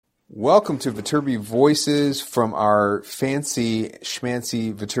Welcome to Viterbi Voices from our fancy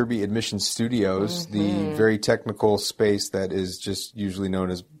schmancy Viterbi Admission Studios, the very technical space that is just usually known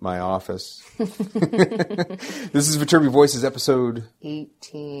as my office. This is Viterbi Voices episode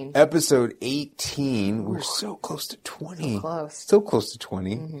 18. Episode 18. We're so close to 20. So close to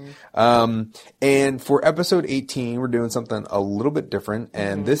 20. And for episode 18, we're doing something a little bit different.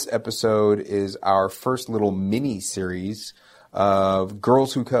 And this episode is our first little mini series of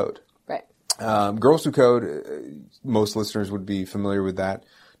Girls Who Code. Right. Girls Who Code, most listeners would be familiar with that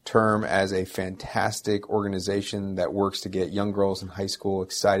term as a fantastic organization that works to get young girls in high school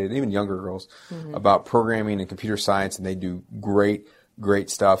excited, even younger girls, about programming and computer science, and they do great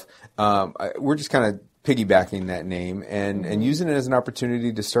stuff. We're just kind of piggybacking that name and using it as an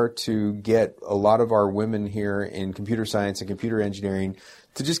opportunity to start to get a lot of our women here in computer science and computer engineering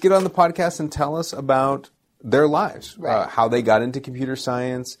to just get on the podcast and tell us about their lives, how they got into computer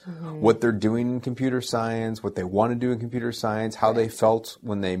science, what they're doing in computer science, what they want to do in computer science, how they felt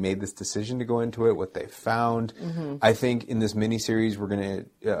when they made this decision to go into it, what they found. I think in this mini-series, we're going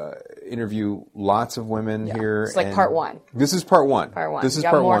to interview lots of women here. It's like part one. This is part one. This is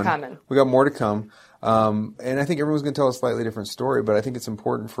part one. Coming. We got more to come. And I think everyone's going to tell a slightly different story, but I think it's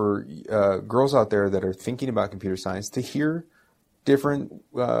important for girls out there that are thinking about computer science to hear different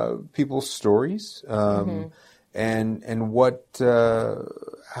people's stories, and what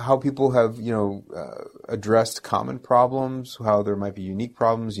how people have addressed common problems, how there might be unique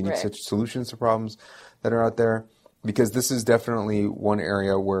problems, unique solutions to problems that are out there. Because this is definitely one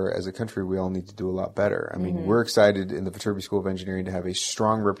area where, as a country, we all need to do a lot better. I mean, we're excited in the Viterbi School of Engineering to have a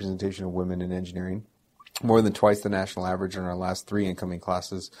strong representation of women in engineering. More than twice the national average in our last 3 incoming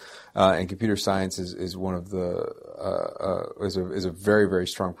classes, and computer science is one of the is a very, very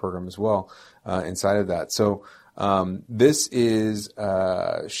strong program as well inside of that. So this is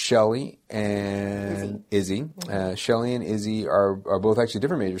Shelly and Izzy. Shelly and Izzy are both actually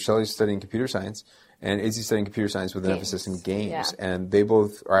different majors. Shelly's studying computer science, and Izzy's studying computer science with an emphasis in games. Yeah. And they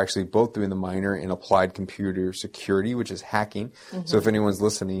both are actually both doing the minor in applied computer security, which is hacking. So if anyone's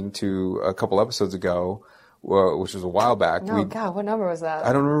listening to a couple episodes ago, which was a while back. Oh, God, what number was that?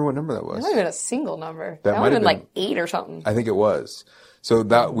 I don't remember what number that was. It might have been a single number. That might have been like 8 or something. I think it was. So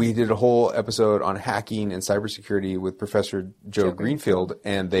that we did a whole episode on hacking and cybersecurity with Professor Joe Greenfield,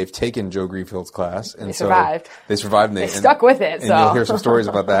 and they've taken Joe Greenfield's class, and they survived. They survived, and they stuck with it. And you'll hear some stories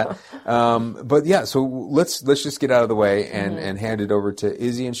about that. But yeah, so let's just get out of the way and hand it over to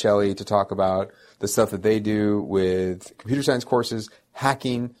Izzy and Shelly to talk about the stuff that they do with computer science courses,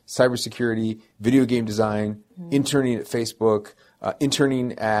 hacking, cybersecurity, video game design, interning at Facebook.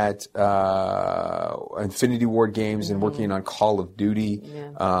 Interning at Infinity Ward Games and working on Call of Duty,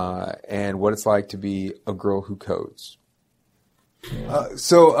 and what it's like to be a girl who codes. I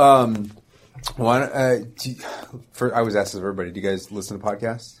was asked of everybody, do you guys listen to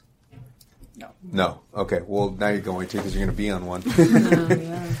podcasts? No. Okay. Well, now you're going to because you're going to be on one.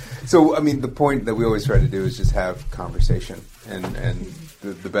 So, I mean, the point that we always try to do is just have conversation, and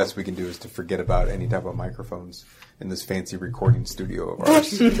the best we can do is to forget about any type of microphones in this fancy recording studio of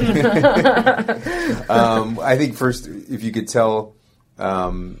ours. I think first, if you could tell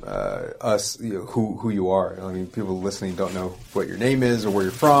us who you are. I mean, people listening don't know what your name is or where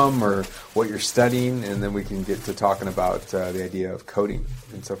you're from or what you're studying, and then we can get to talking about the idea of coding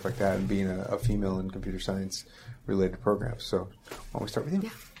and stuff like that and being a female in computer science related programs. So why don't we start with you?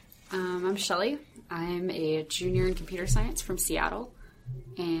 Yeah. I'm Shelly. I'm a junior in computer science from Seattle,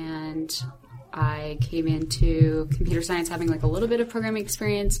 and I came into computer science having like a little bit of programming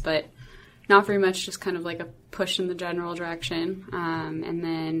experience, but not very much, just kind of like a push in the general direction. And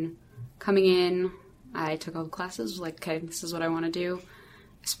then coming in, I took all the classes, was like, okay, this is what I want to do.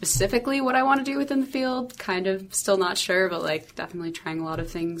 Specifically what I want to do within the field, kind of still not sure, but like definitely trying a lot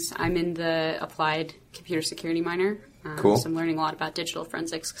of things. I'm in the applied computer security minor. Cool. So I'm learning a lot about digital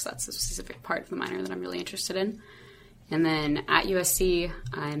forensics because that's a specific part of the minor that I'm really interested in. And then at USC,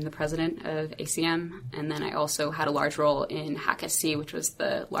 I'm the president of ACM, and then I also had a large role in HackSC, which was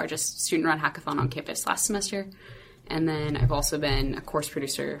the largest student-run hackathon on campus last semester. And then I've also been a course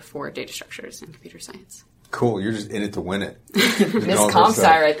producer for data structures in computer science. Cool. You're just in it to win it. Miss Comsci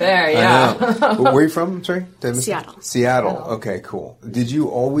right there, yeah. Where are you from? I'm sorry? Seattle. Seattle. Okay, cool. Did you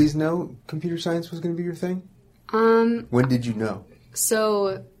always know computer science was going to be your thing? When did you know?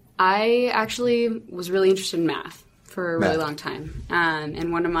 So I actually was really interested in math for a really long time.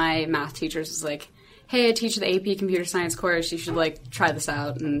 And one of my math teachers was like, hey, I teach the AP computer science course. You should, like, try this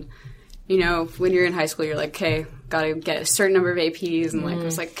out. And, you know, when you're in high school, you're like, okay, got to get a certain number of APs. And, like, I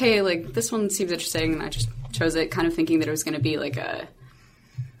was like, okay, like, this one seems interesting. And I just chose it kind of thinking that it was going to be, like, a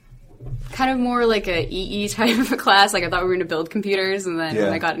kind of more like a EE type of a class. Like I thought we were going to build computers, and then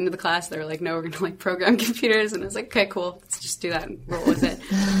when I got into the class, they were like, "No, we're going to like program computers," and I was like, "Okay, cool, let's just do that and roll with it."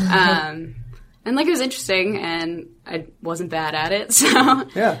 And like it was interesting, and I wasn't bad at it, so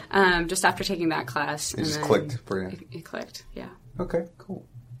just after taking that class, it just clicked for you. It clicked, yeah. Okay, cool.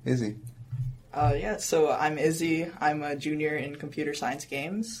 Izzy. So I'm Izzy. I'm a junior in computer science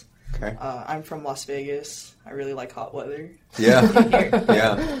games. Okay. I'm from Las Vegas. I really like hot weather. Yeah.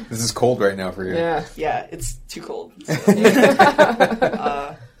 Yeah. This is cold right now for you. Yeah. Yeah, it's too cold. So.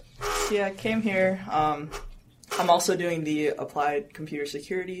 I came here. I'm also doing the applied computer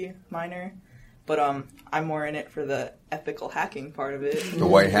security minor, but I'm more in it for the ethical hacking part of it. The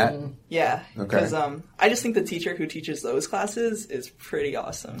white hat? Yeah. Okay. Because I just think the teacher who teaches those classes is pretty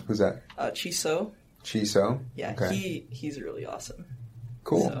awesome. Who's that? Chiso. Chiso? Yeah, okay. He's really awesome.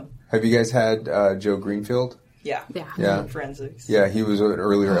 Cool. So. Have you guys had Joe Greenfield? Yeah. Forensics. Yeah, he was an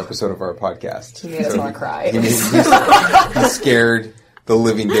earlier episode of our podcast. He made us want to cry. He scared the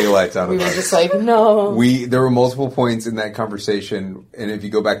living daylights out of us. We were just like, no. There were multiple points in that conversation, and if you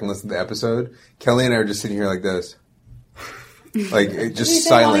go back and listen to the episode, Kelly and I are just sitting here like this. Like, just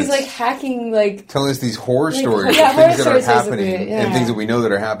silence. He's like hacking, like... telling us these horror stories of things that are happening, and things that we know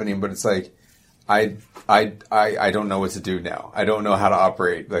that are happening, but it's like, I don't know what to do now. I don't know how to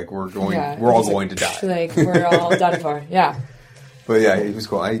operate. Like, we're all going to die. Like, we're all done for. Yeah. But yeah, he was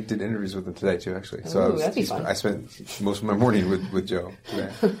cool. I did interviews with him today too, actually. So that'd be fun. I spent most of my morning with Joe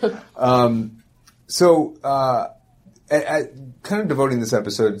today. Kind of devoting this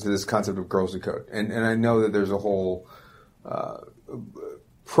episode to this concept of Girls Who Code, and I know that there's a whole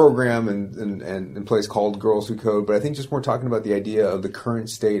program and in place called Girls Who Code, but I think just more talking about the idea of the current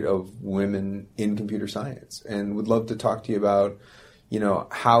state of women in computer science, and would love to talk to you about,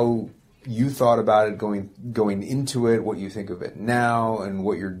 how you thought about it going into it, what you think of it now, and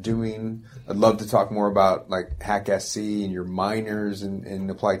what you're doing. I'd love to talk more about like HackSC and your minors in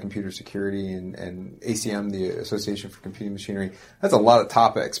applied computer security and ACM, the Association for Computing Machinery. That's a lot of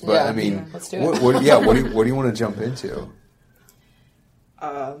topics, but I mean, let's do it. what do you want to jump into?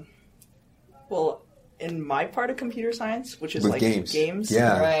 Well, in my part of computer science, which is With like games,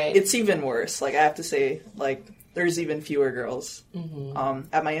 yeah, right. It's even worse. Like I have to say, like there's even fewer girls. Mm-hmm.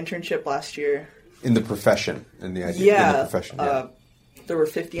 At my internship last year, in the profession, in the idea, in the profession, there were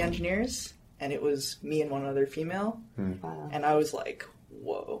 50 engineers, and it was me and one other female, and I was like,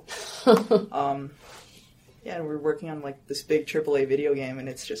 whoa. And we're working on like this big AAA video game, and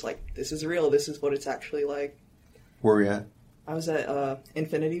it's just like, this is real. This is what it's actually like. Where were you at? I was at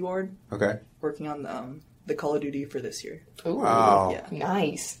Infinity Ward. Okay. Working on the Call of Duty for this year. Ooh, wow. Yeah.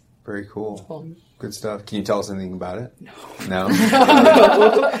 Nice. Very cool. Good stuff. Can you tell us anything about it? No?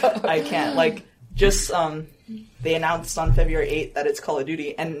 I can't. Like, just, they announced on February 8th that it's Call of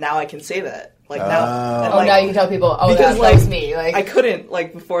Duty, and now I can say that. Like, now... And, like, now you can tell people, because, that was me. Like, I couldn't,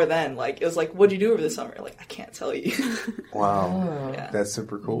 like, before then. Like, it was like, what'd you do over the summer? Like, I can't tell you. Wow. Yeah. That's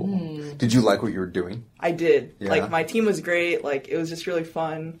super cool. Did you like what you were doing? I did. Yeah. Like, my team was great. Like, it was just really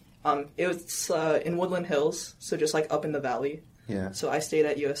fun. It was in Woodland Hills, so just, like, up in the valley. Yeah. So I stayed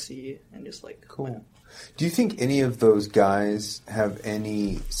at USC and just, like... Cool. Do you think any of those guys have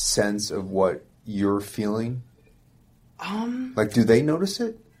any sense of what you're feeling? Like, do they notice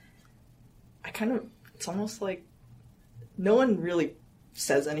it? It's almost like no one really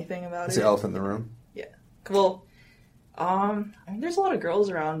says anything about it. It's the elephant in the room? Yeah. Well, I mean, there's a lot of girls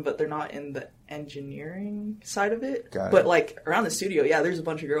around, but they're not in the engineering side of it. Got it. But, like, around the studio, yeah, there's a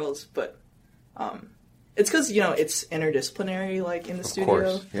bunch of girls, but it's because, it's interdisciplinary, like, in the studio. Of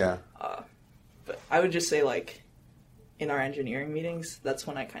course, yeah. But I would just say, like, in our engineering meetings, that's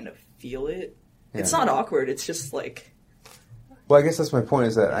when I kind of feel it. Yeah. It's not awkward. It's just, like... Well, I guess that's my point,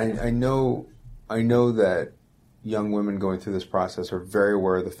 is that I know that young women going through this process are very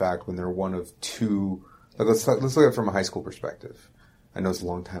aware of the fact when they're one of two... Like, let's look at it from a high school perspective. I know it's a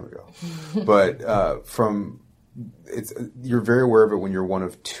long time ago. But you're very aware of it when you're one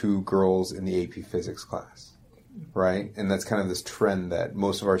of two girls in the AP Physics class, right? And that's kind of this trend that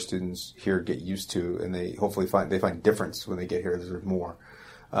most of our students here get used to, and they hopefully find difference when they get here. There's more.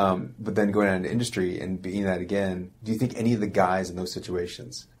 But then going out into industry and being that again, do you think any of the guys in those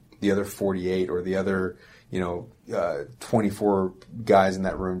situations, the other 48 or the other, 24 guys in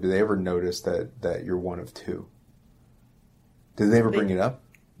that room, do they ever notice that you're one of two? Do they ever bring it up?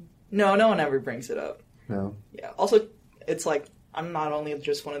 No, no one ever brings it up. No? Yeah. Also, it's like, I'm not only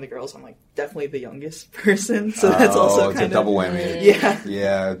just one of the girls, I'm like definitely the youngest person, so that's also it's kind a double whammy. Yeah.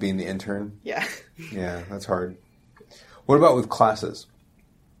 Yeah, being the intern. Yeah. Yeah, that's hard. What about with classes?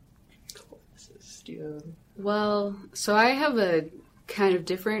 Well, so I have a kind of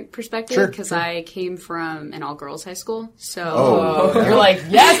different perspective Sure, because sure. I came from an all-girls high school. So, Oh, yeah. You're like,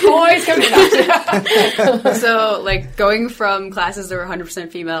 yes, boys, come in. so like going from classes that were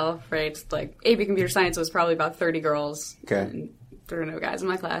 100% female, right? Like AP Computer Science was probably about 30 girls. Okay. And there were no guys in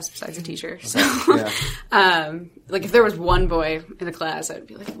my class besides a teacher. So, Yeah. like if there was one boy in the class, I'd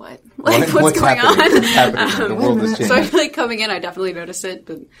be like, what? Like, What's going happening? on? What's happening? The world is So I changing. feel like coming in, I definitely noticed it,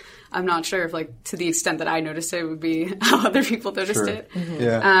 but I'm not sure if like to the extent that I noticed it would be how other people noticed Sure. it.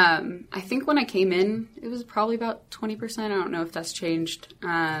 Yeah. I think when I came in, it was probably about 20%. I don't know if that's changed.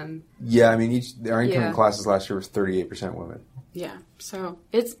 Yeah, I mean, our incoming Yeah. classes last year was 38% women. Yeah, so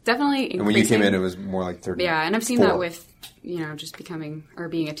it's definitely increasing. And when you came in, it was more like 30. Yeah, and I've seen that with, just becoming or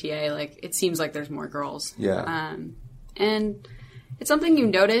being a TA. Like, it seems like there's more girls. Yeah. And it's something you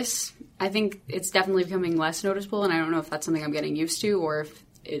notice. I think it's definitely becoming less noticeable, and I don't know if that's something I'm getting used to or if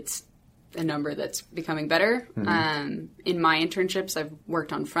it's a number that's becoming better. In my internships, I've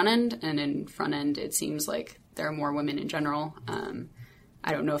worked on front end, and in front end, it seems like there are more women in general.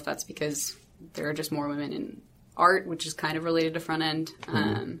 I don't know if that's because there are just more women in art, which is kind of related to front end.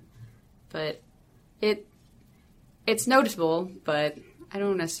 But it's noticeable, but I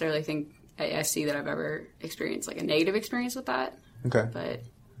don't necessarily think I see that I've ever experienced like a negative experience with that. Okay. But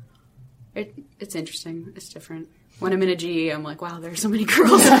it's interesting. It's different. When I'm in a GE, I'm like, wow, there's so many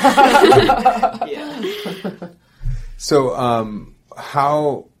girls. Yeah. So,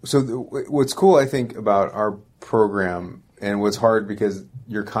 what's cool, I think, about our program, and what's hard because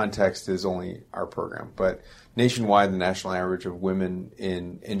your context is only our program, but nationwide, the national average of women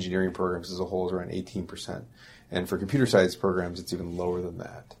in engineering programs as a whole is around 18%. And for computer science programs, it's even lower than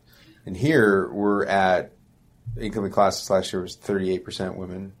that. And here, we're at, incoming classes last year was 38%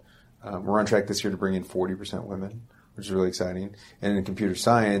 women. We're on track this year to bring in 40% women, which is really exciting. And in computer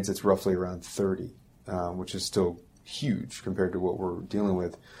science, it's roughly around 30, which is still huge compared to what we're dealing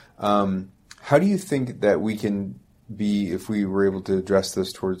with. How do you think that we can be, if we were able to address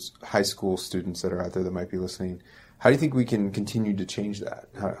this towards high school students that are out there that might be listening, how do you think we can continue to change that?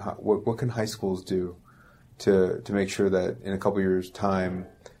 What can high schools do to make sure that in a couple years' time,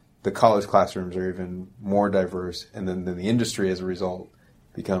 the college classrooms are even more diverse, and then the industry as a result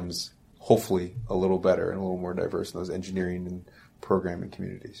becomes hopefully a little better and a little more diverse in those engineering and programming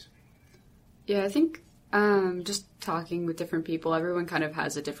communities? Yeah, I think just talking with different people, everyone kind of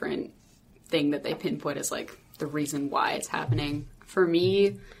has a different thing that they pinpoint as like the reason why it's happening. For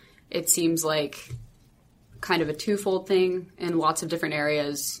me, it seems like kind of a twofold thing in lots of different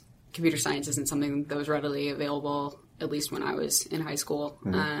areas. Computer science isn't something that was readily available, at least when I was in high school.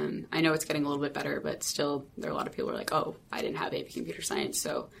 I know it's getting a little bit better, but still there are a lot of people who are like, oh, I didn't have AP Computer Science,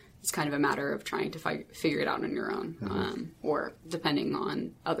 so it's kind of a matter of trying to figure it out on your own, or depending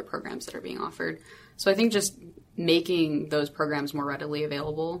on other programs that are being offered. So I think just making those programs more readily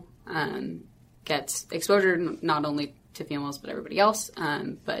available gets exposure not only to females but everybody else,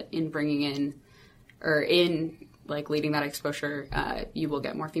 but in bringing in, or in like leading that exposure, you will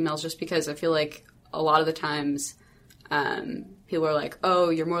get more females, just because I feel like a lot of the times people are like, oh,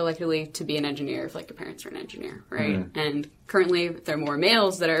 you're more likely to be an engineer if like your parents are an engineer, right? And currently there are more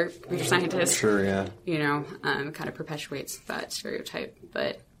males that are computer scientists. Sure, yeah. It kind of perpetuates that stereotype.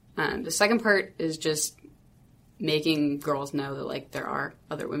 But the second part is just making girls know that like there are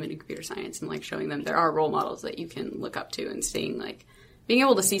other women in computer science, and like showing them there are role models that you can look up to, and seeing like being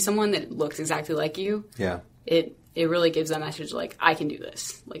able to see someone that looks exactly like you. Yeah. It really gives that message like, I can do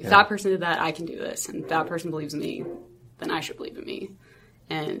this. Like, if that person did that, I can do this. And if that person believes in me, then I should believe in me.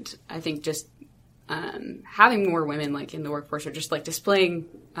 And I think just having more women like in the workforce, or just like displaying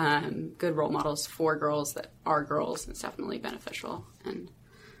good role models for girls that are girls, is definitely beneficial. And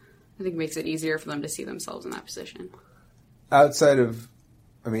I think it makes it easier for them to see themselves in that position. Outside of,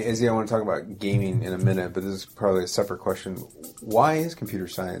 Izzy, I want to talk about gaming in a minute, but this is probably a separate question. Why is computer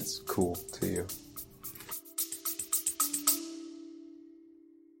science cool to you?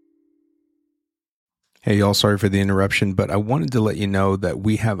 Hey, y'all, sorry for the interruption, but I wanted to let you know that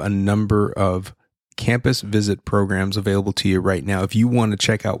we have a number of campus visit programs available to you right now. If you want to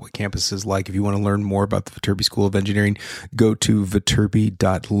check out what campus is like, if you want to learn more about the Viterbi School of Engineering, go to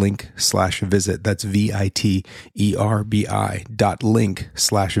viterbi.link/visit. That's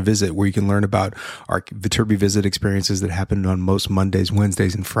VITERBI.link/visit, where you can learn about our Viterbi visit experiences that happen on most Mondays,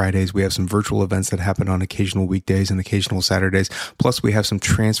 Wednesdays, and Fridays. We have some virtual events that happen on occasional weekdays and occasional Saturdays. Plus, we have some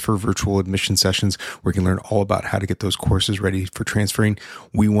transfer virtual admission sessions where you can learn all about how to get those courses ready for transferring.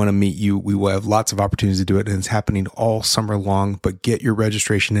 We want to meet you. We will have lots of opportunities to do it, and it's happening all summer long, but get your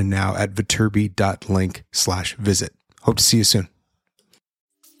registration in now at viterbi.link/visit. Hope to see you soon.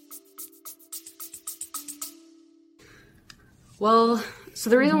 Well, so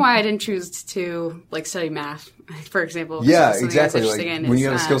the reason why I didn't choose to like study math, for example, Yeah, something I was exactly. interested Like, in when is, you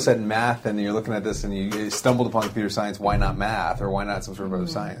have a skill set in math and you're looking at this and you stumbled upon computer science, why not math or why not some sort of other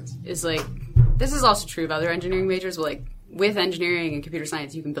science? is like this is also true of other engineering majors. But like with engineering and computer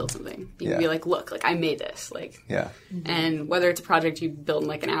science, you can build something. You can be like, look, like I made this, like, Yeah. and whether it's a project you build in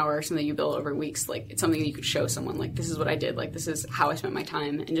like an hour or something you build over weeks, like it's something that you could show someone, like this is what I did, like this is how I spent my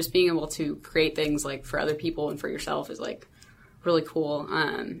time, and just being able to create things like for other people and for yourself is like really cool.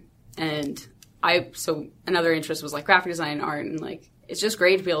 And so another interest was like graphic design and art, and like it's just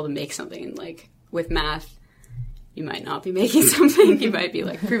great to be able to make something. And like with math, you might not be making something. You might be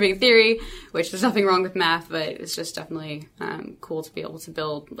like proving theory, which there's nothing wrong with math, but it's just definitely cool to be able to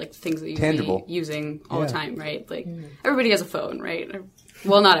build like things that you Tangible. be using all the time, right? Like everybody has a phone, right?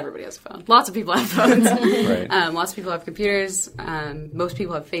 Well, not everybody has a phone. Lots of people have phones. Right. Lots of people have computers. Most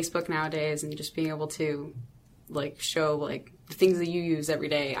people have Facebook nowadays, and just being able to like show like the things that you use every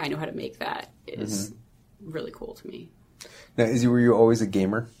day, I know how to make that is really cool to me. Now, were you always a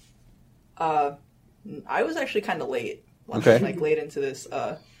gamer? I was actually kind of late. Okay. Like late into this.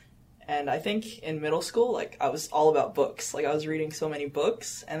 And I think in middle school, like I was all about books. Like I was reading so many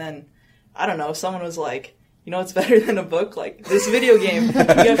books, and then I don't know, someone was like, you know what's better than a book? Like this video game, you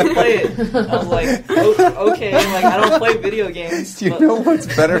have to play it. And I was like, okay, like I don't play video games. Do you know what's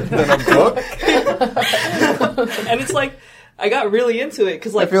better than a book? And it's like I got really into it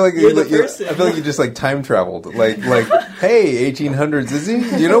because like I feel like you're the person. I feel like you just like time traveled. Like hey, 1800s, Izzy,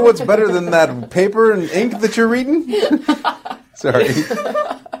 do you know what's better than that paper and ink that you're reading? Sorry.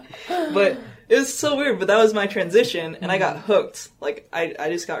 But it was so weird. But that was my transition, and I got hooked. Like I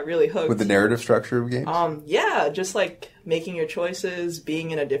just got really hooked With the narrative structure of games. Yeah, just like making your choices,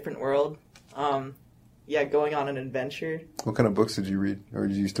 being in a different world. Yeah, going on an adventure. What kind of books did you read, or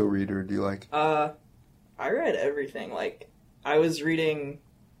do you still read, or do you like? I read everything. Like I was reading,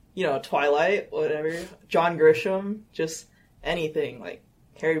 Twilight, whatever, John Grisham, just anything, like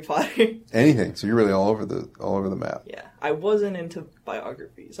Harry Potter. Anything. So you're really all over the map. Yeah, I wasn't into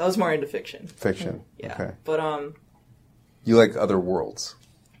biographies. I was more into fiction. Fiction. Yeah, Okay. but You like other worlds.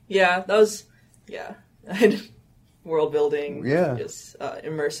 yeah, that was world building. Yeah. Just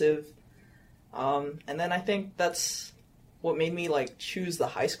immersive. And then I think that's what made me like choose the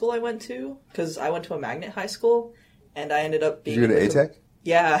high school I went to, because I went to a magnet high school, and I ended up being. Did you go to ATEC?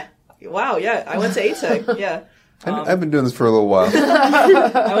 Yeah. Wow. Yeah, I went to ATEC. Yeah. I've been doing this for a little while.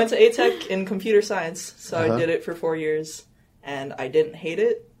 I went to ATEC in computer science, so I did it for 4 years, and I didn't hate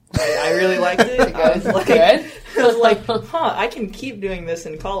it. I really liked it. I was like, I can keep doing this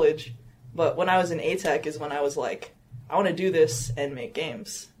in college. But when I was in ATEC is when I was like, I want to do this and make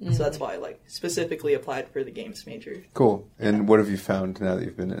games. Mm-hmm. So that's why I like specifically applied for the games major. Cool. And what have you found now that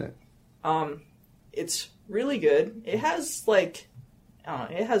you've been in it? It's really good. It has like, I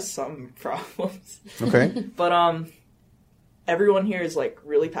don't know, it has some problems. Okay. But everyone here is like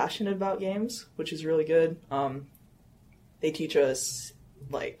really passionate about games, which is really good. They teach us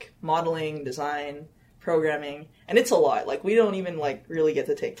like modeling, design, programming, and it's a lot. Like we don't even like really get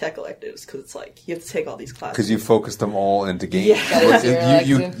to take tech electives because it's like you have to take all these classes. Because you focused them all into games. Yeah.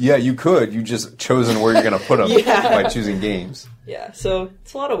 You could. You just chosen where you're going to put them by choosing games. Yeah, so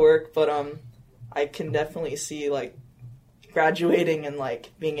it's a lot of work, but I can definitely see like graduating and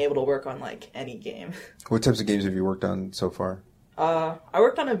like being able to work on like any game. What types of games have you worked on so far? I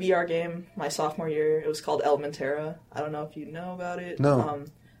worked on a VR game my sophomore year. It was called Elementara. I don't know if you know about it. No.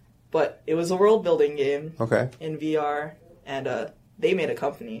 But it was a world-building game in VR, and they made a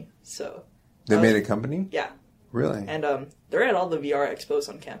company. So they made a company? Yeah. Really? And they're at all the VR expos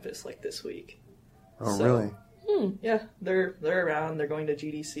on campus like this week. Oh, so, really? Yeah, they're around. They're going to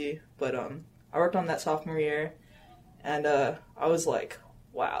GDC. But I worked on that sophomore year, and I was like,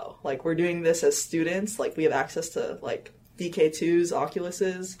 wow, like we're doing this as students. Like we have access to like DK2s,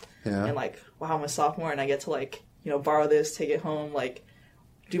 Oculuses, and like, wow, I'm a sophomore and I get to like, borrow this, take it home, like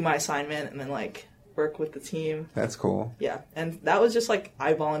do my assignment, and then like work with the team. That's cool. Yeah, and that was just like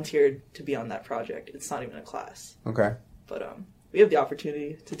I volunteered to be on that project. It's not even a class. Okay. But we have the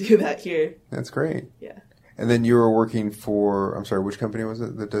opportunity to do that here. That's great. Yeah. And then you were working for, I'm sorry, which company was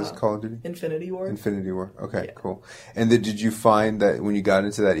it that does Call of Duty? Infinity Ward. Infinity Ward. Okay, cool. And then did you find that when you got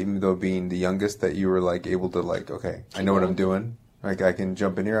into that, even though being the youngest, that you were like able to like, okay, I know what I'm doing. Like I can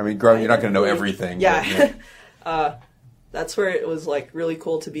jump in here. I mean, you're not going to know everything. Yeah. But, that's where it was like really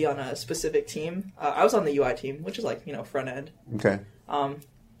cool to be on a specific team. I was on the UI team, which is like, front end. Okay.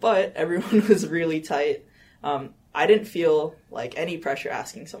 But everyone was really tight. I didn't feel like any pressure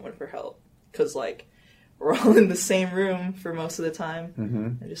asking someone for help because like we're all in the same room for most of the time.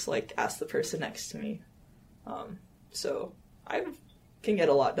 Mm-hmm. I just like ask the person next to me. So I can get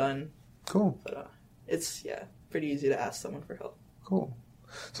a lot done. Cool. But it's, pretty easy to ask someone for help. Cool.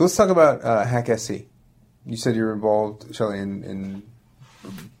 So let's talk about Hack SC. You said you were involved, Shelley, in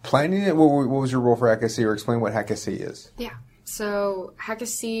planning it. What was your role for Hack SC, or explain what Hack SC is? Yeah. So Hack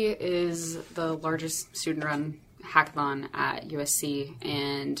SC is the largest student-run hackathon at USC,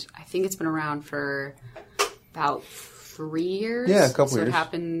 and I think it's been around for about 3 years. Yeah, a couple years. So it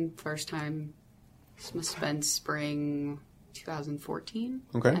happened first time, this must have been spring 2014.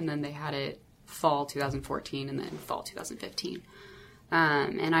 Okay. And then they had it fall 2014 and then fall 2015.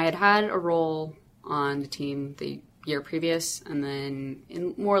 And I had a role on the team the year previous, and then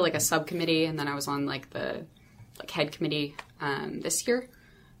in more like a subcommittee, and then I was on like the head committee this year,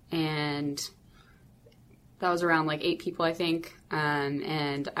 and that was around like 8 people, I think.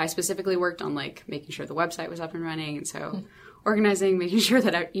 And I specifically worked on like making sure the website was up and running, and so organizing, making sure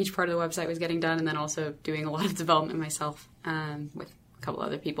that each part of the website was getting done, and then also doing a lot of development myself with a couple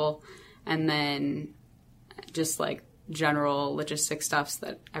other people, and then just like general logistic stuffs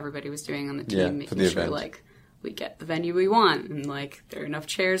that everybody was doing on the team, making sure event. like we get the venue we want, and like there are enough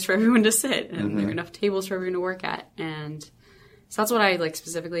chairs for everyone to sit, and there are enough tables for everyone to work at, and so that's what I like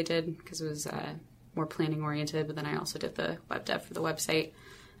specifically did, because it was more planning oriented. But then I also did the web dev for the website.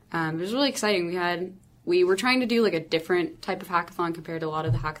 It was really exciting. We were trying to do like a different type of hackathon compared to a lot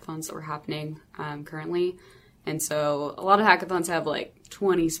of the hackathons that were happening currently. And so a lot of hackathons have like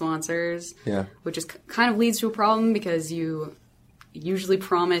 20 sponsors, which is kind of leads to a problem, because you usually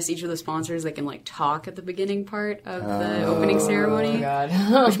promise each of the sponsors they can like talk at the beginning part of the opening ceremony,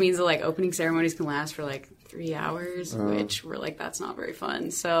 which means that like opening ceremonies can last for like 3 hours, which we're like, that's not very fun.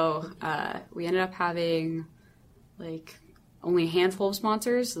 So we ended up having like only a handful of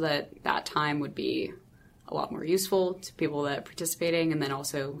sponsors, so that time would be a lot more useful to people that are participating, and then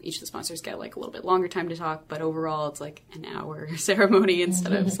also each of the sponsors get like a little bit longer time to talk, but overall it's like an hour ceremony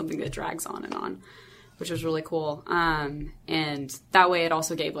instead of something that drags on, which was really cool. And that way it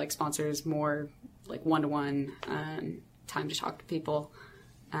also gave like sponsors more like one-to-one time to talk to people.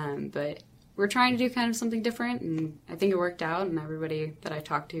 But we're trying to do kind of something different, and I think it worked out, and everybody that I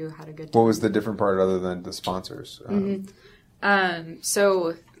talked to had a good time. What was the different part other than the sponsors?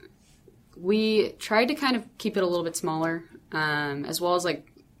 So we tried to kind of keep it a little bit smaller, as well as like,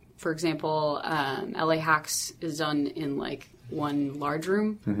 for example, LA Hacks is done in like one large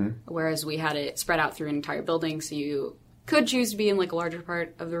room, whereas we had it spread out through an entire building, so you could choose to be in like a larger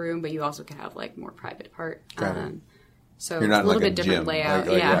part of the room, but you also could have like more private part. So You're it's not a little like bit a different gym. layout.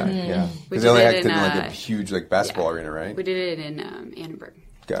 We We LA did Hacks it did in, like a huge like basketball arena, right? We did it in Annenberg.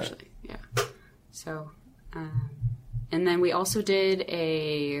 Got actually. Yeah. So, and then we also did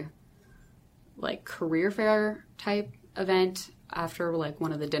a like career fair type event after like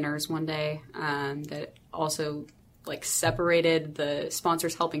one of the dinners one day, that also like separated the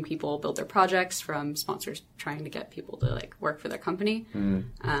sponsors helping people build their projects from sponsors trying to get people to like work for their company.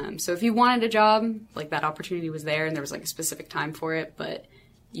 So if you wanted a job, like that opportunity was there, and there was like a specific time for it, but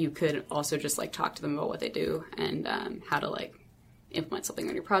you could also just like talk to them about what they do and how to like implement something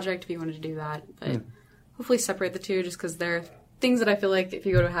on your project if you wanted to do that. But hopefully separate the two, just because they're things that I feel like if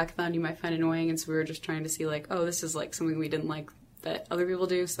you go to a hackathon you might find annoying, and so we were just trying to see like, oh, this is like something we didn't like that other people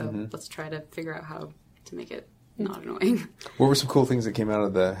do, so let's try to figure out how to make it not annoying. What were some cool things that came out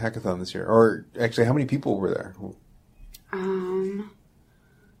of the hackathon this year? Or actually, how many people were there? I'm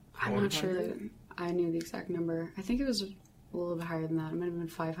not sure that I knew the exact number. I think it was a little bit higher than that. It might have been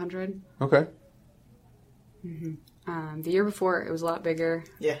 500. Okay. The year before, it was a lot bigger.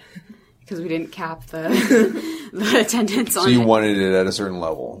 Yeah. Because we didn't cap the attendance on it. So you wanted it at a certain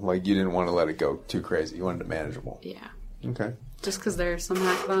level. Like, you didn't want to let it go too crazy. You wanted it manageable. Yeah. Okay. Just because there are some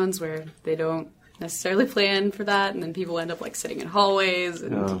hackathons where they don't necessarily plan for that, and then people end up like sitting in hallways,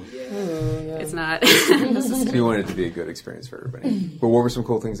 and it's not. So you wanted it to be a good experience for everybody. But what were some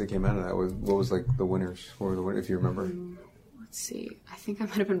cool things that came out of that? What was like the winners? What were the winners, if you remember? Let's see. I think I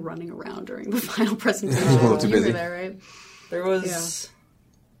might have been running around during the final presentation. A little too You busy. were there, right? There was,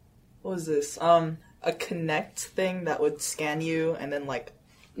 what was this? A Connect thing that would scan you and then like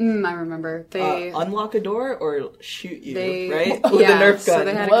I remember. They unlock a door or shoot you, they- right? With yeah, a Nerf gun. so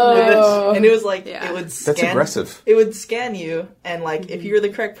they had a Whoa. And it was like, Yeah. it would That's scan. aggressive. It would scan you, and like, if you were the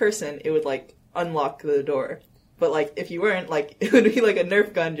correct person, it would like unlock the door. But like, if you weren't, like, it would be like a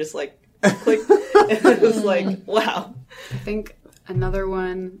Nerf gun, just like, click. And it was like, wow. I think another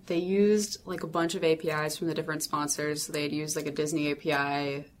one, they used like a bunch of APIs from the different sponsors. So they had used like a Disney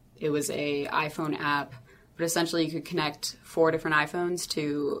API. It was a iPhone app, but essentially you could connect 4 different iPhones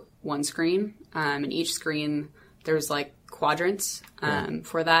to one screen. And each screen, there was like quadrants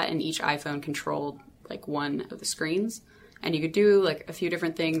for that, and each iPhone controlled like one of the screens. And you could do like a few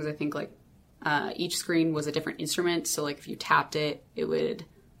different things. I think like each screen was a different instrument. So like if you tapped it, it would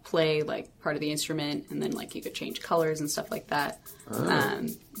play like part of the instrument, and then like you could change colors and stuff like that.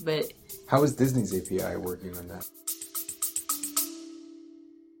 But how is Disney's API working on that?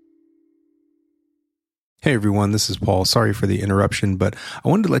 Hey everyone, this is Paul. Sorry for the interruption, but I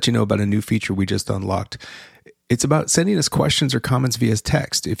wanted to let you know about a new feature we just unlocked. It's about sending us questions or comments via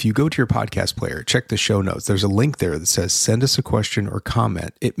text. If you go to your podcast player, check the show notes. There's a link there that says send us a question or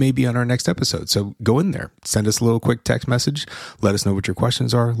comment. It may be on our next episode. So go in there, send us a little quick text message. Let us know what your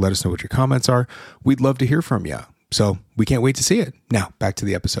questions are. Let us know what your comments are. We'd love to hear from you. So we can't wait to see it. Now, back to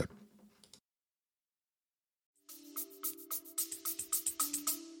the episode.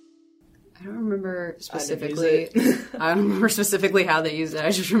 I don't remember specifically. I don't remember specifically how they used it.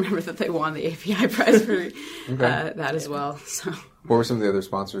 I just remember that they won the API prize for that as well. So, what were some of the other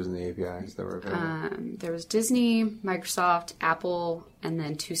sponsors in the APIs that were available? There was Disney, Microsoft, Apple, and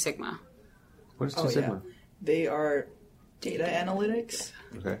then Two Sigma. What is Two Sigma? Yeah. They are data analytics.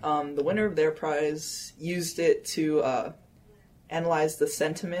 Okay. The winner of their prize used it to analyze the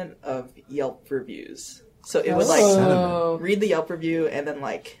sentiment of Yelp reviews. So it would like read the Yelp review and then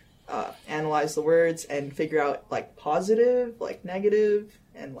like analyze the words and figure out like positive, like negative,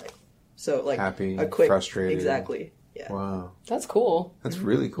 and like so like happy, a quick, frustrated. Exactly. Yeah. Wow. That's cool. That's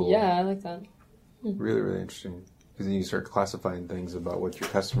really cool. Yeah, I like that. Really, really interesting. Because then you start classifying things about what your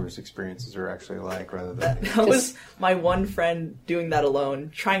customers' experiences are actually like, rather than that was my one friend doing that alone,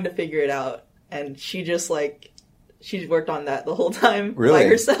 trying to figure it out, and she just like. She worked on that the whole time by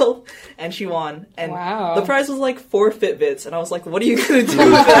herself, and she won. And the prize was like 4 Fitbits, and I was like, "What are you gonna do with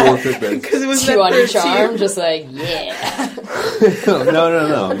that?" Because it was 2 on each arm, just like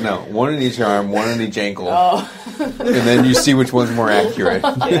No. One in each arm, one in each ankle, and then you see which one's more accurate.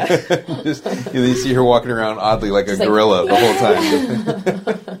 You see her walking around oddly like a gorilla the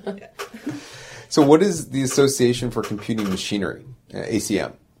whole time. So, what is the Association for Computing Machinery,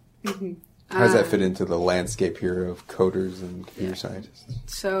 ACM? Mm-hmm. How does that fit into the landscape here of coders and computer scientists?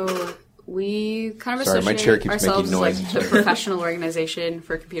 So we kind of my chair keeps ourselves making as noise. like the professional organization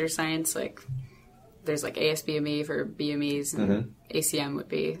for computer science. Like there's like ASBME for BMEs, and ACM would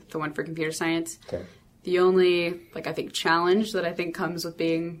be the one for computer science. Okay. The only I think challenge that I think comes with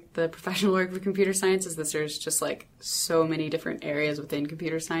being the professional org for computer science is that there's just like so many different areas within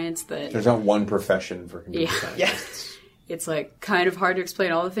computer science that there's not one profession for computer science. Yeah. It's like kind of hard to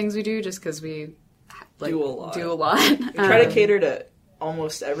explain all the things we do just because we do a lot. We try to cater to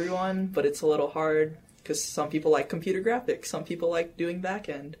almost everyone, but it's a little hard because some people like computer graphics, some people like doing back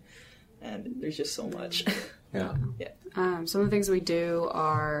end, and there's just so much. Yeah. Some of the things we do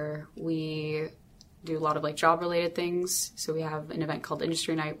are we do a lot of like job related things. So we have an event called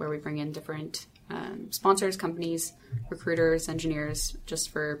Industry Night where we bring in different sponsors, companies, recruiters, engineers, just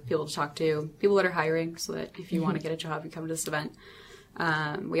for people to talk to, people that are hiring, so that if you want to get a job, you come to this event.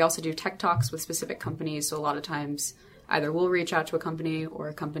 We also do tech talks with specific companies, so a lot of times either we'll reach out to a company or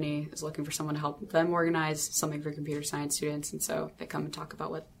a company is looking for someone to help them organize something for computer science students, and so they come and talk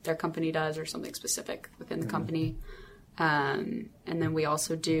about what their company does or something specific within the company. And then we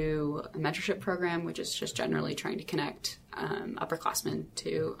also do a mentorship program, which is just generally trying to connect upperclassmen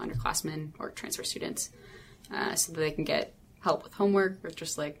to underclassmen or transfer students so that they can get help with homework or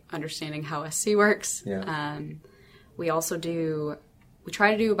just like understanding how SC works. Yeah. We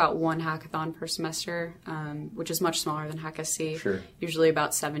try to do about one hackathon per semester, which is much smaller than HackSC. Sure. Usually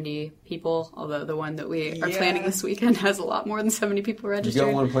about 70 people, although the one that we are planning this weekend has a lot more than 70 people registered.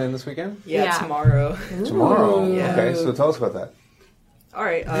 You got one planned this weekend? Yeah, tomorrow. Tomorrow? Yeah. Okay, so tell us about that. All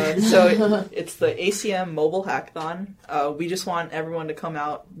right, so it's the ACM Mobile Hackathon. We just want everyone to come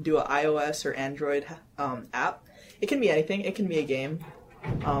out, do an iOS or Android app. It can be anything. It can be a game.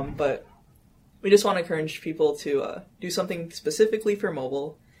 But we just want to encourage people to do something specifically for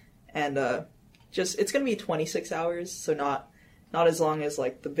mobile. And it's going to be 26 hours, so not as long as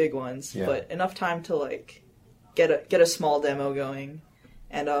like the big ones, but enough time to like get a small demo going.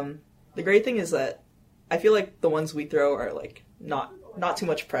 And the great thing is that I feel like the ones we throw are like not too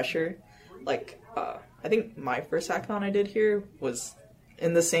much pressure. Like, I think my first hackathon I did here was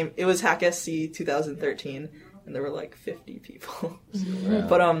it was HackSC 2013, and there were like 50 people. Yeah.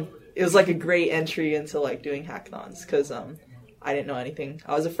 But it was like a great entry into like doing hackathons, because I didn't know anything.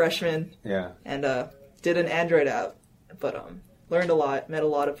 I was a freshman. Yeah. And did an Android app, but learned a lot, met a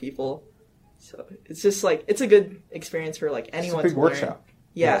lot of people. So it's just like, it's a good experience for like anyone. It's a big workshop.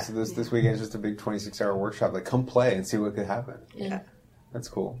 Yeah. So this weekend is just a big 26-hour workshop. Like, come play and see what could happen. Yeah. That's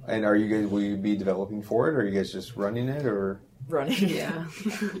cool. And will you be developing for it, or are you guys just running it, or? Running. Yeah.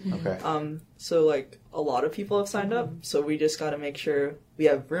 Okay. So like a lot of people have signed up, so we just got to make sure we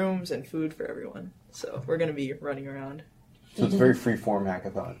have rooms and food for everyone. So we're going to be running around. So it's a very free-form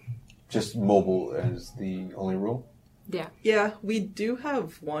hackathon. Just mobile is the only rule? Yeah. Yeah, we do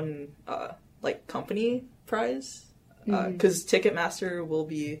have one like company prize because Ticketmaster will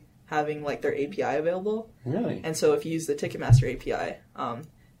be having like their API available. Really? And so if you use the Ticketmaster API,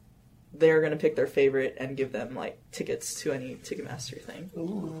 they're going to pick their favorite and give them like tickets to any Ticketmaster thing.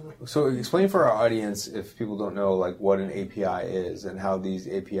 Ooh. So explain for our audience, if people don't know, like what an API is and how these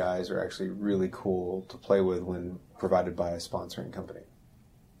APIs are actually really cool to play with when provided by a sponsoring company.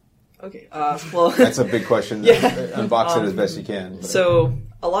 Okay, well... That's a big question. Yeah. Unbox it as best you can. But. So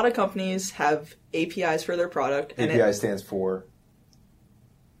a lot of companies have APIs for their product. And API stands for...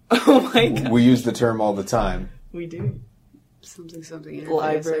 Oh my god. We use the term all the time. We do. Something interface,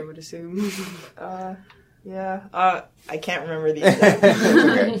 Library. I would assume. Yeah. I can't remember the exact...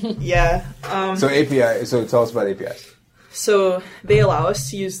 Okay. Yeah. So API, so tell us about APIs. So they allow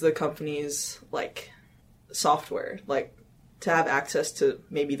us to use the company's, like, software, like, to have access to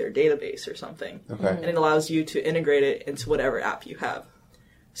maybe their database or something. Okay. And it allows you to integrate it into whatever app you have.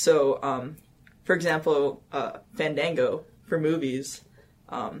 So, for example, Fandango for movies,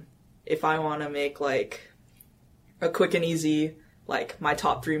 if I want to make, like, a quick and easy, like, my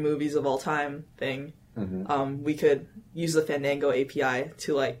top 3 movies of all time thing, we could use the Fandango API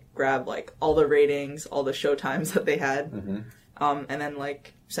to, like, grab, like, all the ratings, all the show times that they had, and then,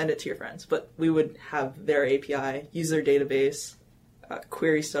 like, send it to your friends. But we would have their API, use their database,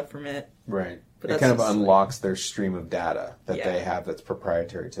 query stuff from it. Right. But It that's kind of just, like- unlocks their stream of data that Yeah. they have that's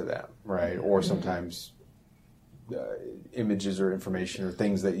proprietary to them, right? Or sometimes images or information or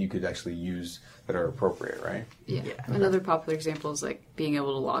things that you could actually use that are appropriate, right? Yeah. Another popular example is like being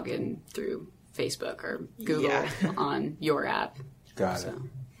able to log in through Facebook or Google Yeah. on your app. Got it.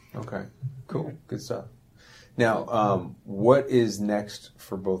 Okay. Cool. Good stuff. Now, what is next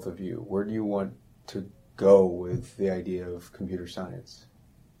for both of you? Where do you want to go with the idea of computer science?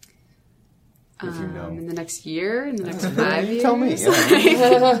 If you know. In the next year, in the next 5 years. Tell me.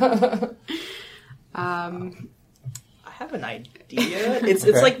 Yeah. I have an idea. It's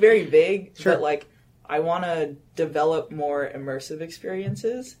Okay. like very vague, Sure. but like I want to develop more immersive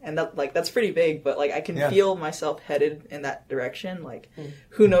experiences, and that's pretty vague. But like I can Yeah. feel myself headed in that direction. Like,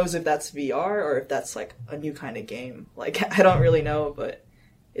 who knows if that's VR or if that's like a new kind of game? Like I don't really know, but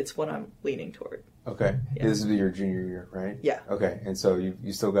it's what I'm leaning toward. Okay. Yeah. This is your junior year, right? Yeah. Okay. And so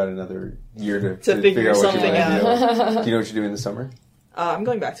you still got another year to figure out what you something want to out. do. Do you know what you're doing this summer? I'm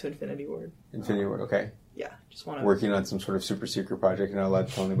going back to Infinity Ward. Infinity Ward. Okay. Yeah, just want to Working on some sort of super secret project. You're not allowed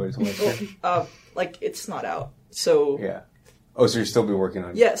to tell anybody until next year. like it's not out, so Yeah. Oh, so you'll still be working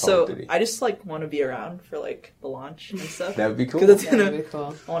on yeah. Call So of Duty. I just like want to be around for like the launch and stuff. That would be cool. Because it's That would gonna. be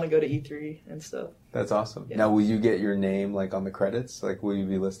cool. I want to go to E3 and stuff. That's awesome. Yeah. Now, will you get your name like on the credits? Like, will you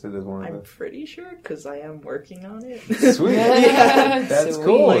be listed as one I'm of pretty sure because I am working on it. the? Sweet. Yeah. That's Sweet.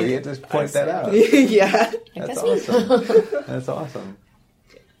 cool. You get to point that out. Yeah. That's That's me. awesome. That's awesome.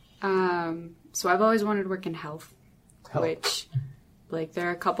 So I've always wanted to work in health, Health. which, like, there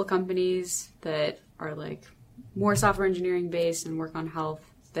are a couple companies that are, like, more software engineering based and work on health.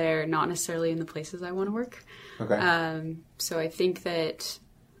 They're not necessarily in the places I want to work. Okay. So I think that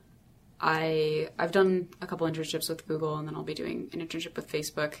I've done a couple internships with Google, and then I'll be doing an internship with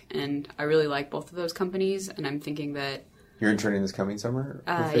Facebook, and I really like both of those companies, and I'm thinking that You're interning this coming summer with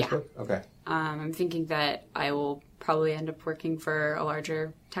yeah. Facebook? Okay. I'm thinking that I will probably end up working for a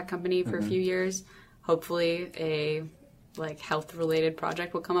larger tech company for a few years. Hopefully a like health related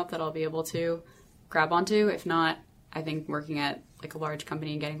project will come up that I'll be able to grab onto. If not, I think working at like a large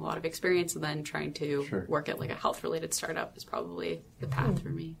company and getting a lot of experience and then trying to Sure. work at like a health related startup is probably the path for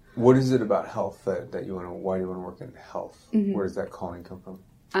me. What is it about health that you want to, why do you want to work in health? Where does that calling come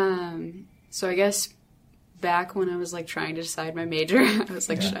from? So I guess back when I was like trying to decide my major, I was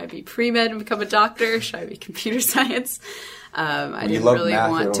like, should I be pre-med and become a doctor? Should I be computer science? I When you didn't love really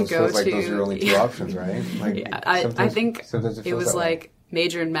math, want it to almost go feels like to those are your only two options, right? Like, Yeah, I sometimes- think sometimes it feels was that way. like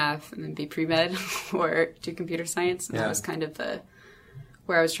major in math and then be pre-med or do computer science. And Yeah. that was kind of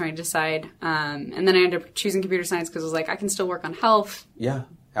where I was trying to decide. And then I ended up choosing computer science because I was like, I can still work on health Yeah. in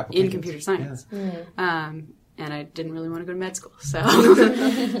Applications. computer science. Yeah. And I didn't really want to go to med school. So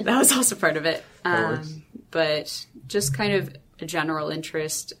that was also part of it. That works. But just kind of a general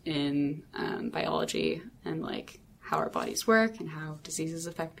interest in biology and like how our bodies work and how diseases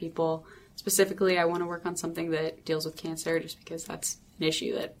affect people. Specifically, I want to work on something that deals with cancer just because that's an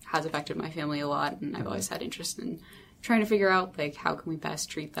issue that has affected my family a lot. And I've always had interest in trying to figure out, like, how can we best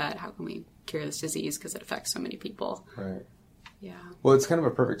treat that? How can we cure this disease? Because it affects so many people. Right. Yeah. Well, it's kind of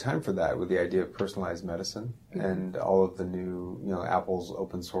a perfect time for that with the idea of personalized medicine and all of the new, Apple's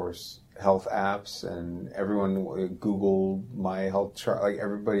open source health apps and everyone, Google My Health Chart, like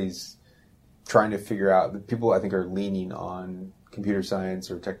everybody's trying to figure out, the people I think are leaning on computer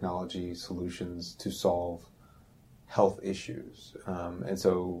science or technology solutions to solve health issues. And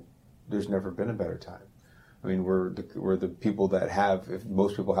so there's never been a better time. I mean, we're the people that have, if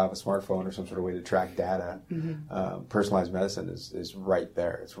most people have a smartphone or some sort of way to track data, personalized medicine is right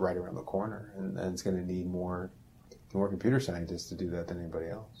there. It's right around the corner. And it's going to need more computer scientists to do that than anybody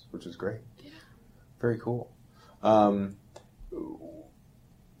else, which is great. Yeah. Very cool.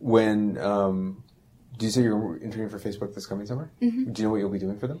 When, do you say you're interviewing for Facebook this coming summer? Mm-hmm. Do you know what you'll be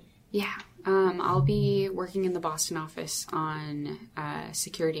doing for them? Yeah. I'll be working in the Boston office on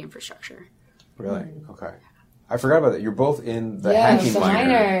security infrastructure. Really? Okay. I forgot about that. You're both in the hacking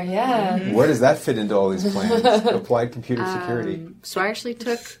minor. Yeah. Where does that fit into all these plans? Applied computer security. So I actually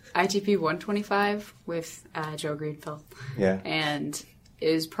took ITP 125 with Joe Greenfield. Yeah. And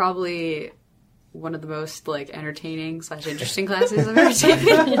it was probably one of the most entertaining / interesting classes I've ever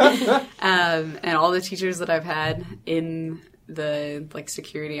taken. And all the teachers that I've had in the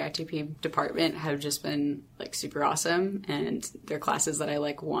security ITP department have just been super awesome, and they're classes that I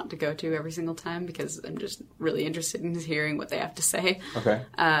want to go to every single time because I'm just really interested in hearing what they have to say. Okay.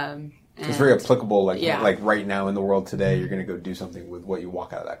 It's very applicable. Like right now in the world today, you're going to go do something with what you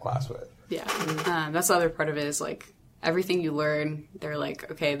walk out of that class with. Yeah. That's the other part of it is everything you learn, they're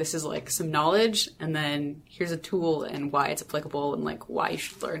okay, this is some knowledge, and then here's a tool and why it's applicable and why you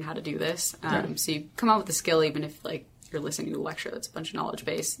should learn how to do this. So you come out with a skill, even if you're listening to a lecture that's a bunch of knowledge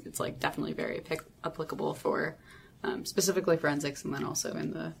base, it's definitely very applicable for specifically forensics, and then also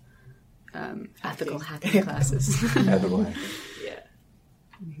in the ethical hacking classes. Ethical hacking. Yeah.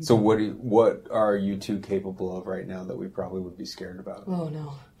 So what are you two capable of right now that we probably would be scared about? Oh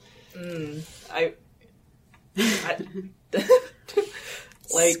no. I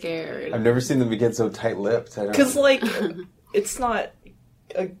scared. I've never seen them get so tight-lipped. Because it's not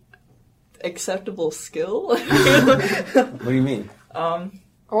a acceptable skill. What do you mean? I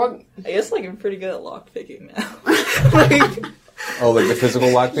guess I'm pretty good at lock picking now. Oh, the physical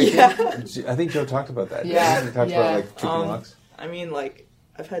lock picking? Yeah. I think Joe talked about that. Yeah. He talked about picking locks. I mean,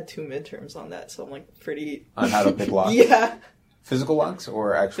 I've had 2 midterms on that, so I'm pretty on how to pick locks. Yeah. Physical locks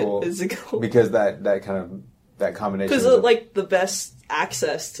or actual physical? Because that kind of that combination. Because the best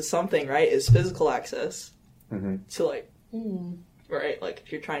access to something, right, is physical access. Mm-hmm. To right,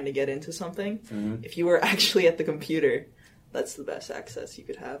 if you're trying to get into something, if you were actually at the computer, that's the best access you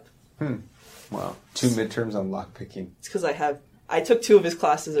could have. Wow, 2 midterms on lockpicking. It's because I took 2 of his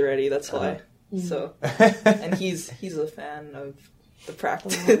classes already. That's why. So, and he's a fan of the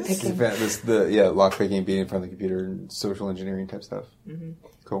practice. Lockpicking, being in front of the computer, and social engineering type stuff. Mm-hmm.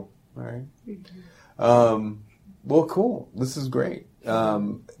 Cool. All right. Mm-hmm. Well, cool. This is great.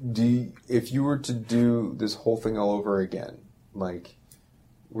 If you were to do this whole thing all over again,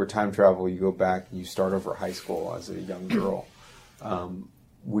 where time travel, you go back, you start over high school as a young girl,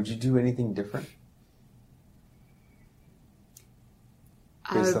 would you do anything different?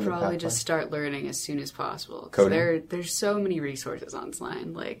 I would probably just start learning as soon as possible. There's so many resources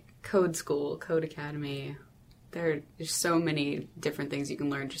online, Code School, Code Academy. There's so many different things you can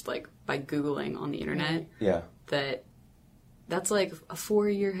learn just by Googling on the internet. Yeah. That's a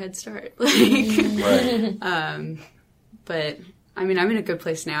 4-year head start. Right. But I mean, I'm in a good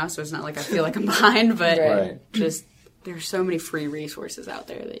place now, so it's not I feel I'm behind. But just there's so many free resources out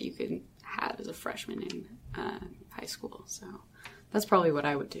there that you can have as a freshman in high school. So that's probably what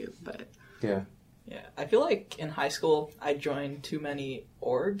I would do. But yeah, I feel in high school I joined too many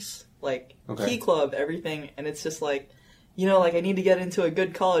orgs, Key Club, everything, and it's just I need to get into a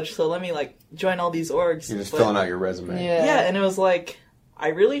good college, so let me join all these orgs. You're just filling out your resume. Yeah, and it was I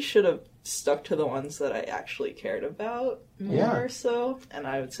really should have stuck to the ones that I actually cared about more so. And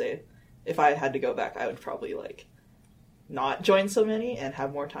I would say if I had to go back, I would probably not join so many and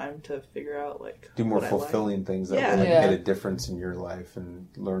have more time to figure out do more fulfilling things that would make a difference in your life and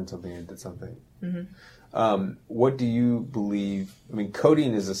learn something and did something. Mm-hmm. What do you believe? I mean,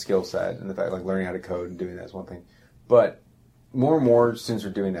 coding is a skill set, and the fact learning how to code and doing that is one thing, but more and more students are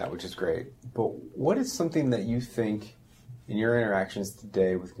doing that, which is great. But what is something that you think in your interactions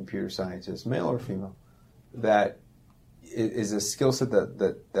today with computer scientists, male or female, that is a skill set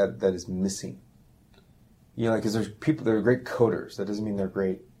that is missing? Because there's people that are great coders. That doesn't mean they're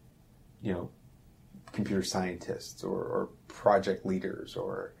great, computer scientists or project leaders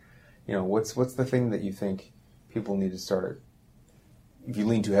or, what's the thing that you think people need to start? If you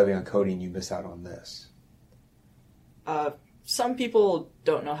lean too heavy on coding, you miss out on this. Some people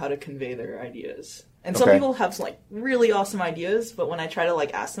don't know how to convey their ideas. And some Okay. people have some, like, really awesome ideas, but when I try to,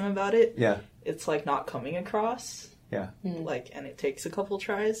 like, ask them about it, Yeah, it's, like, not coming across. yeah, Like, and it takes a couple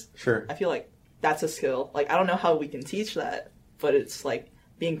tries. sure. I feel like that's a skill. Like, I don't know how we can teach that, but it's, like,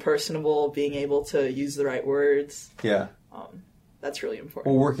 being personable, being able to use the right words. Yeah. That's really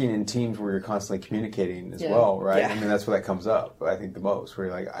important. Well, working in teams where you're constantly communicating as Yeah. well, right? Yeah. I mean, that's where that comes up, I think, the most, where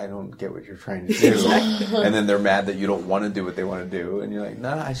you're like, I don't get what you're trying to do. And then they're mad that you don't want to do what they want to do. And you're like,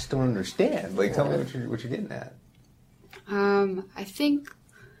 no, I just don't understand. Like, tell me what you're getting at. I think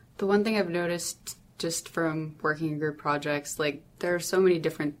the one thing I've noticed just from working in group projects, like, there are so many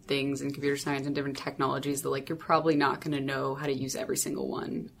different things in computer science and different technologies that, like, you're probably not going to know how to use every single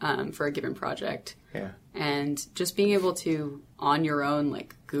one for a given project. Yeah. And just being able to, on your own,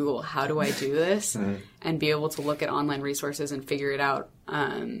 like, Google, how do I do this? And be able to look at online resources and figure it out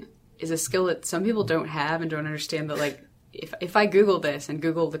is a skill that some people don't have and don't understand that, like, if I Google this and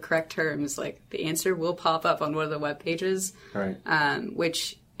Google the correct terms, like, the answer will pop up on one of the web pages. Right.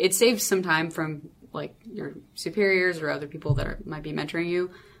 Which it saves some time from, like, your superiors or other people that might be mentoring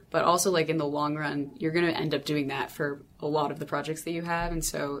you. But also, like, in the long run, you're going to end up doing that for a lot of the projects that you have. And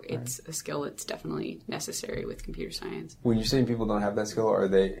so it's a skill that's definitely necessary with computer science. When you're saying people don't have that skill, are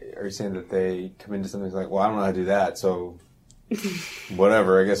you saying that they come into something like, well, I don't know how to do that, so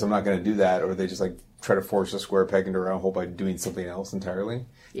whatever, I guess I'm not going to do that, or they just, like, try to force a square peg into a round hole by doing something else entirely?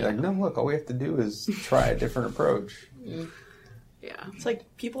 You're like, no, look, all we have to do is try a different approach. Yeah. It's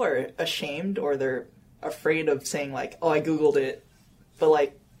like people are ashamed or they're afraid of saying, like, oh, I Googled it. But,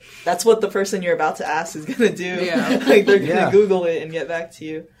 like, that's what the person you're about to ask is going to do. Yeah. Like, they're going to Yeah. Google it and get back to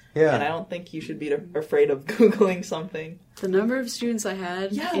you. Yeah. And I don't think you should be afraid of Googling something. The number of students I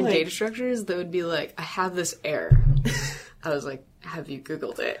had Yeah, in like- data structures that would be like, I have this error. I was like, have you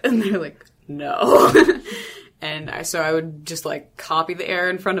Googled it? And they're like, no. So I would just, like, copy the error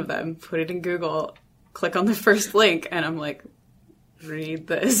in front of them, put it in Google, click on the first link, and I'm like, read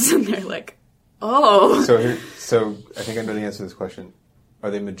this. And they're like, oh. So I think I know the answer to this question. Are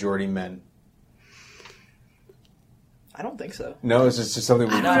they majority men? I don't think so. No, it's just something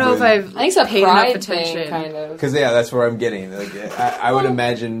we I don't know if I've I think it's a paid enough pride attention. thing, kind of. Because, yeah, that's where I'm getting. Like, I would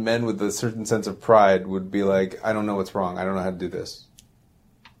imagine men with a certain sense of pride would be like, I don't know what's wrong. I don't know how to do this.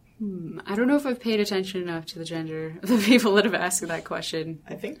 I don't know if I've paid attention enough to the gender of the people that have asked that question.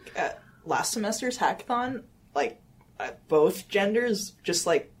 I think at last semester's hackathon, like, both genders just,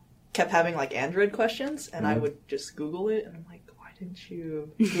 like, kept having, like, Android questions, and I would just Google it, and I'm like, why didn't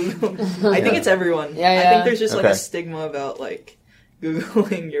you Google? I think it's everyone. Yeah, I yeah. think there's just, like, Okay. a stigma about, like,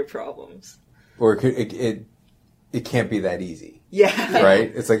 Googling your problems. Or it can't be that easy, Yeah.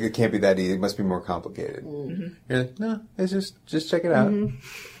 right? It's like, it can't be that easy. It must be more complicated. You're like, no, it's just check it out.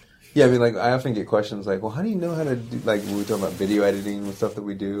 Yeah, I mean, like, I often get questions like, well, how do you know how to do, like, when we talk about video editing and stuff that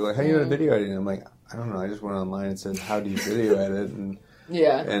we do, like, how do you know how to video editing? I'm like, I don't know. I just went online and said, how do you video edit?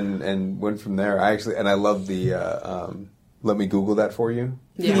 And went from there. I love the, let me Google that for you.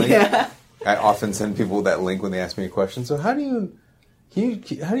 Yeah. link. Yeah. I often send people that link when they ask me a question. So how do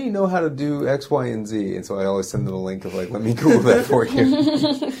you know how to do X, Y, and Z? And so I always send them a link of like, let me Google that for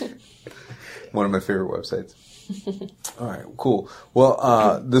you. One of my favorite websites. All right, cool.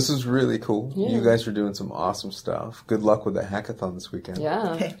 Well, this is really cool. Yeah. You guys are doing some awesome stuff. Good luck with the hackathon this weekend.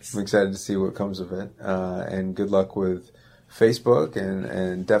 Yeah. Thanks. I'm excited to see what comes of it. And good luck with Facebook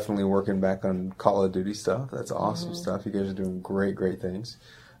and definitely working back on Call of Duty stuff. That's awesome stuff. You guys are doing great, great things.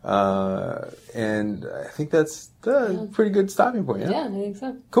 And I think that's a pretty good stopping point. Yeah, I think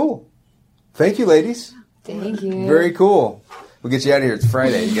so. Cool. Thank you, ladies. Thank you. Very cool. We'll get you out of here. It's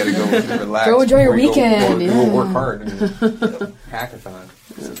Friday. You got to go relax. Go enjoy your before you weekend, Go yeah. work hard. Hackathon.